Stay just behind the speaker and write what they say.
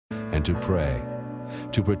and to pray.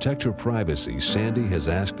 To protect her privacy, Sandy has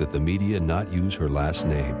asked that the media not use her last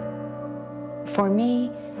name. For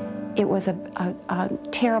me, it was a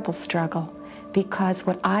terrible struggle, because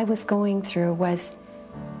what I was going through was,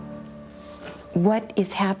 what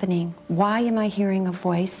is happening? Why am I hearing a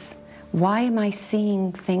voice? Why am I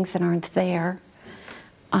seeing things that aren't there?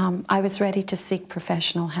 I was ready to seek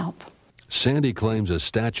professional help. Sandy claims a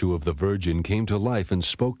statue of the Virgin came to life and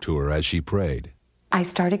spoke to her as she prayed. I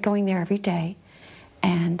started going there every day,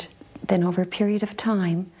 and then over a period of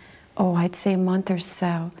time, I'd say a month or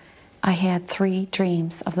so, I had 3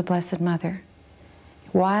 dreams of the Blessed Mother.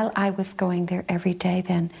 While I was going there every day,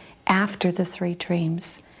 then after the 3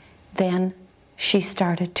 dreams, then she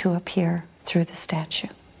started to appear through the statue.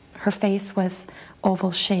 Her face was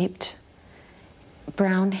oval-shaped,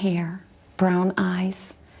 brown hair, brown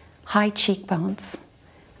eyes, high cheekbones,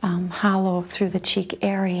 hollow through the cheek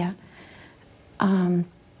area.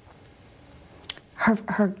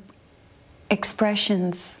 Her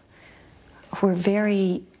expressions were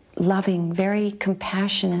very loving, very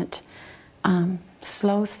compassionate,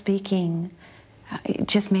 slow speaking. It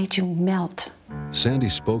just made you melt. Sandy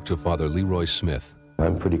spoke to Father Leroy Smith.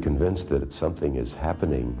 I'm pretty convinced that something is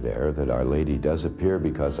happening there, that Our Lady does appear,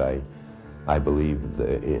 because I believe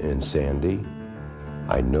in Sandy.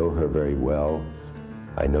 I know her very well.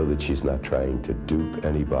 I know that she's not trying to dupe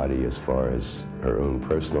anybody as far as her own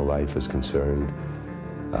personal life is concerned.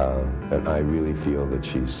 And I really feel that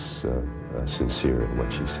she's sincere in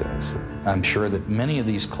what she says. I'm sure that many of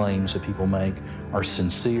these claims that people make are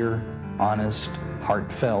sincere, honest,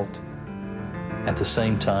 heartfelt. At the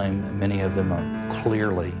same time, many of them are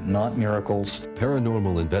clearly not miracles.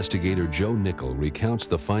 Paranormal investigator Joe Nickel recounts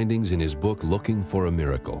the findings in his book, Looking for a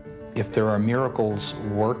Miracle. If there are miracles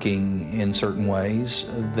working in certain ways,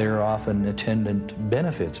 there are often attendant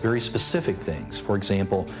benefits, very specific things. For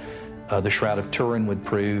example, the Shroud of Turin would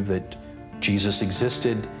prove that Jesus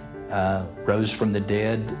existed, rose from the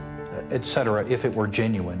dead, etc. If it were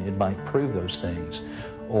genuine, it might prove those things.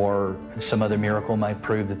 Or some other miracle might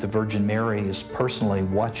prove that the Virgin Mary is personally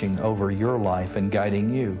watching over your life and guiding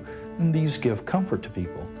you. And these give comfort to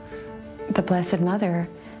people. The Blessed Mother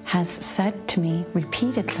has said to me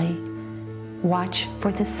repeatedly, watch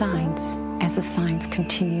for the signs as the signs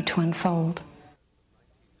continue to unfold.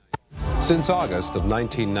 Since August of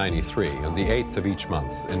 1993, on the 8th of each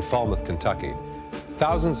month in Falmouth, Kentucky,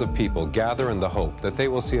 thousands of people gather in the hope that they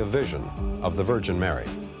will see a vision of the Virgin Mary.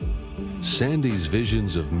 Sandy's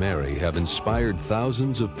visions of Mary have inspired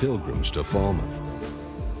thousands of pilgrims to Falmouth.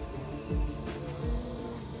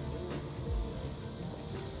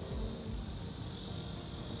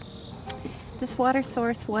 This water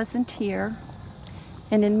source wasn't here,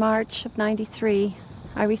 and in March of '93,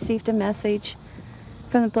 I received a message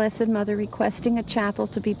from the Blessed Mother requesting a chapel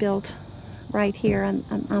to be built right here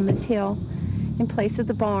on this hill in place of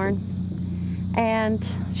the barn. And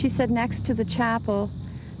she said next to the chapel,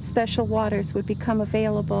 special waters would become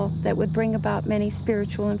available that would bring about many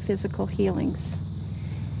spiritual and physical healings.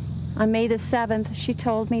 On May the 7th, she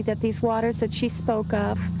told me that these waters that she spoke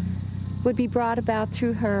of would be brought about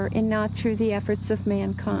through her and not through the efforts of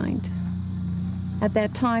mankind. At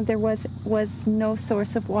that time, there was no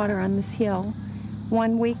source of water on this hill.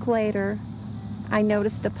 1 week later, I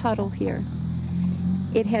noticed a puddle here.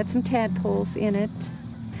 It had some tadpoles in it.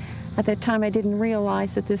 At that time, I didn't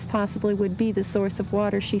realize that this possibly would be the source of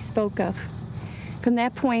water she spoke of. From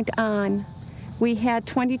that point on, we had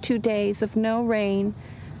 22 days of no rain,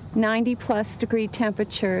 90+ degree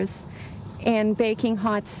temperatures, and baking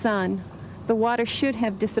hot sun. The water should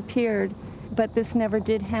have disappeared, but this never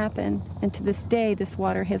did happen, and to this day, this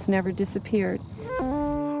water has never disappeared.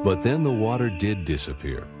 But then the water did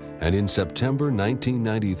disappear, and in September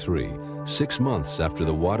 1993, 6 months after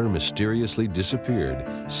the water mysteriously disappeared,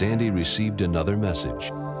 Sandy received another message.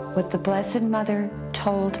 What the Blessed Mother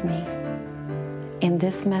told me in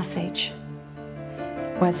this message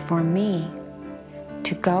was for me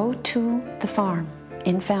to go to the farm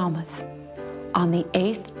in Falmouth on the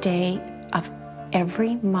 8th day of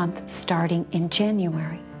every month starting in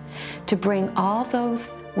January, to bring all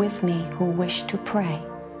those with me who wish to pray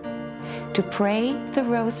the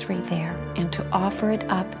rosary there and to offer it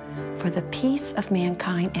up for the peace of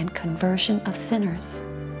mankind and conversion of sinners.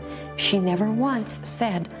 She never once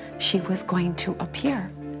said she was going to appear.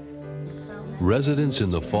 Residents in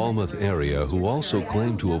the Falmouth area who also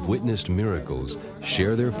claim to have witnessed miracles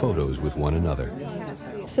share their photos with one another.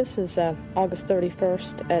 This is August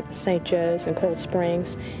 31st at St. Joe's in Cold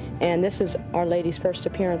Springs, and this is Our Lady's first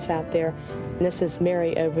appearance out there. And this is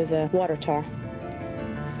Mary over the water tower.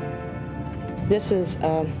 This is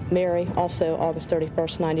Mary, also August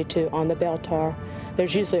 31st, 92, on the bell tower.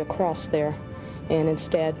 There's usually a cross there, and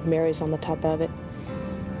instead Mary's on the top of it.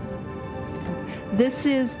 This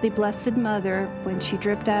is the Blessed Mother when she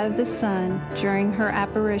dripped out of the sun during her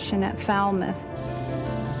apparition at Falmouth.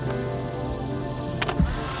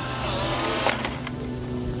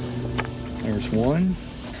 There's one.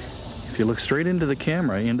 If you look straight into the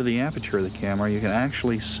camera, into the aperture of the camera, you can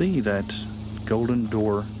actually see that golden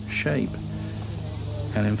door shape.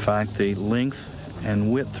 And in fact, the length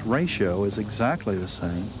and width ratio is exactly the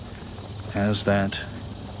same as that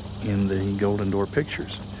in the golden door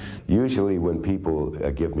pictures. Usually when people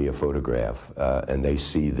give me a photograph and they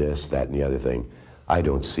see this, that, and the other thing, I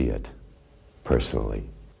don't see it personally.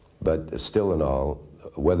 But still in all,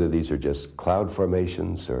 whether these are just cloud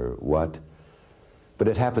formations or what, but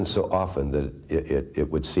it happens so often that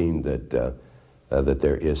it would seem that, that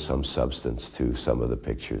there is some substance to some of the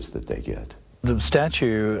pictures that they get. The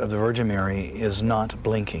statue of the Virgin Mary is not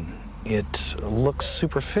blinking. It looks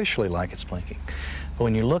superficially like it's blinking. But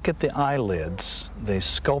when you look at the eyelids, the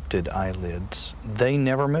sculpted eyelids, they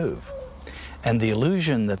never move. And the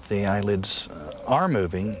illusion that the eyelids are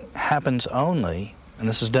moving happens only, and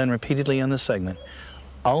this is done repeatedly in this segment,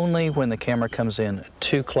 only when the camera comes in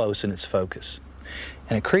too close in its focus.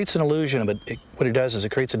 And it creates an illusion, but what it does is it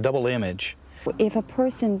creates a double image. If a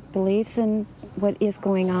person believes in what is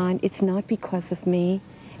going on, it's not because of me.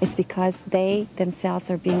 It's because they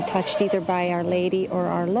themselves are being touched either by Our Lady or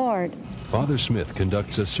our Lord. Father Smith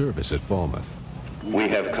conducts a service at Falmouth. We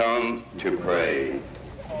have come to pray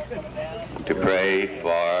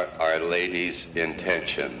for Our Lady's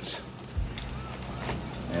intentions.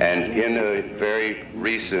 And in a very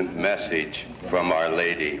recent message from Our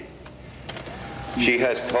Lady, she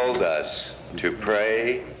has told us to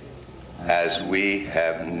pray as we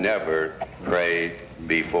have never prayed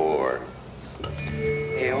before.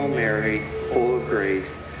 Hail Mary, full of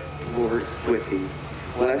grace, the Lord is with thee.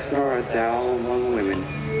 Blessed art thou among women,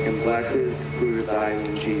 and blessed is the fruit of thy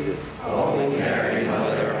womb, Jesus. Holy Mary,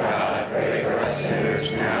 Mother of God, pray for us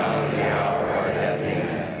sinners now and the hour of our death.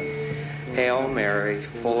 Amen. Hail Mary,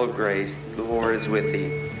 full of grace, the Lord is with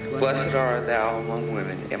thee. Blessed art thou among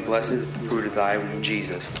women, and blessed is the fruit of thy womb,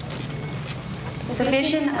 Jesus. The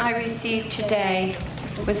vision I received today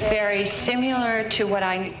was very similar to what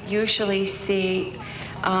I usually see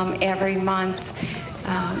every month.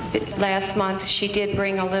 Last month she did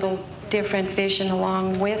bring a little different vision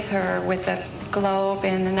along with her, with a globe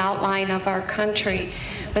and an outline of our country.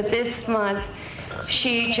 But this month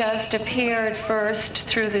she just appeared first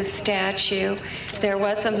through the statue. There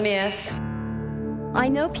was a mist. I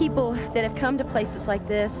know people that have come to places like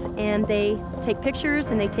this and they take pictures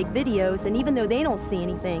and they take videos, and even though they don't see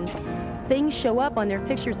anything, things show up on their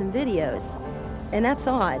pictures and videos. And that's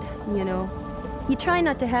odd, you know. You try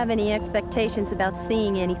not to have any expectations about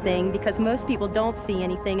seeing anything because most people don't see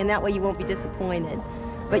anything, and that way you won't be disappointed.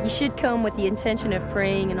 But you should come with the intention of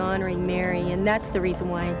praying and honoring Mary, and that's the reason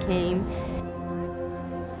why I came.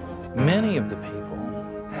 Many of the people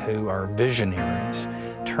who are visionaries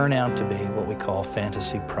turn out to be what we call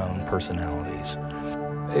fantasy-prone personalities.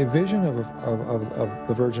 A vision of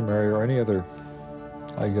the Virgin Mary or any other,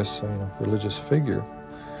 I guess, religious figure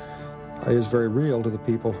is very real to the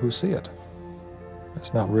people who see it.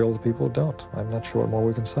 It's not real to the people who don't. I'm not sure what more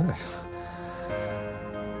we can say.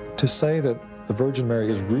 To say that the Virgin Mary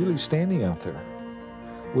is really standing out there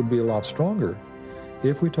would be a lot stronger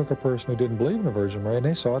if we took a person who didn't believe in the Virgin Mary and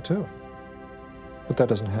they saw it too. But that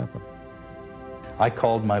doesn't happen. I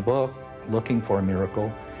called my book Looking for a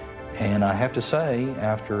Miracle, and I have to say,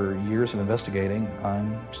 after years of investigating,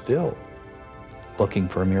 I'm still looking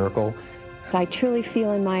for a miracle. I truly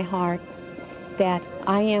feel in my heart that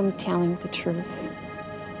I am telling the truth.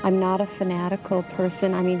 I'm not a fanatical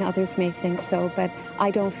person. I mean, others may think so, but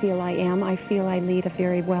I don't feel I am. I feel I lead a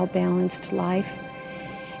very well-balanced life.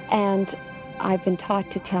 And I've been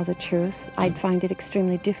taught to tell the truth. I'd find it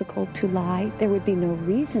extremely difficult to lie. There would be no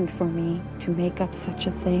reason for me to make up such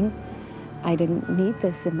a thing. I didn't need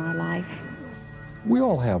this in my life. We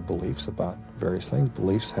all have beliefs about various things.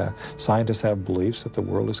 Scientists have beliefs that the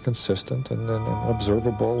world is consistent and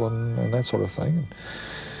observable and that sort of thing.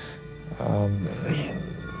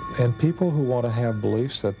 And people who want to have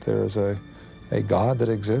beliefs that there's a God that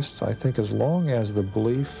exists, I think as long as the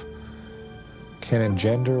belief can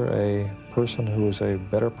engender a person who is a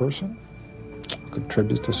better person,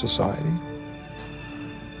 contributes to society,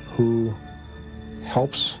 who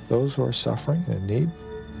helps those who are suffering and in need,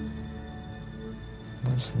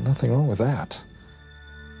 there's nothing wrong with that.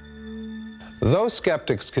 Though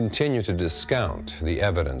skeptics continue to discount the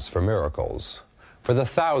evidence for miracles, For the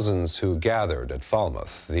thousands who gathered at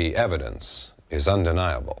Falmouth, the evidence is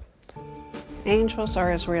undeniable. Angels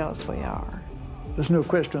are as real as we are. There's no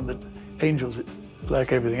question that angels,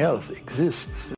 like everything else, exist.